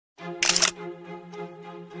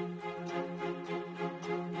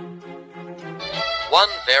One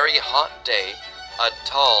very hot day, a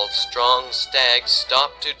tall, strong stag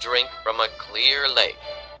stopped to drink from a clear lake.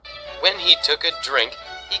 When he took a drink,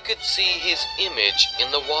 he could see his image in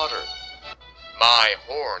the water. "My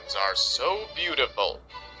horns are so beautiful,"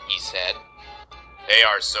 he said. "They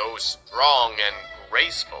are so strong and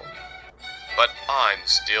graceful. But I'm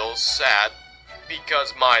still sad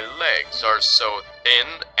because my legs are so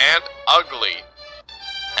thin and ugly."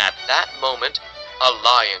 At that moment, a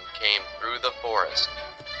lion came through the forest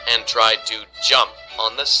and tried to jump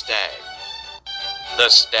on the stag. The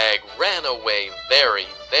stag ran away very,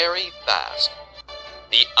 very fast.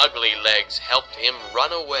 The ugly legs helped him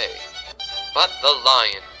run away, but the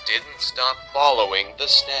lion didn't stop following the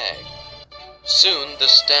stag. Soon the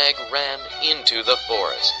stag ran into the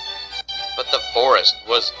forest, but the forest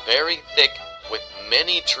was very thick with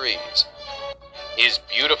many trees. His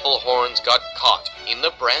beautiful horns got caught in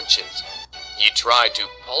the branches. He tried to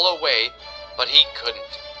pull away, but he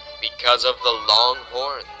couldn't because of the long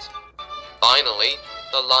horns. Finally,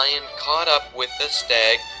 the lion caught up with the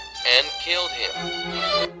stag and killed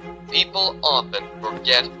him. People often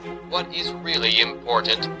forget what is really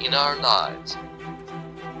important in our lives.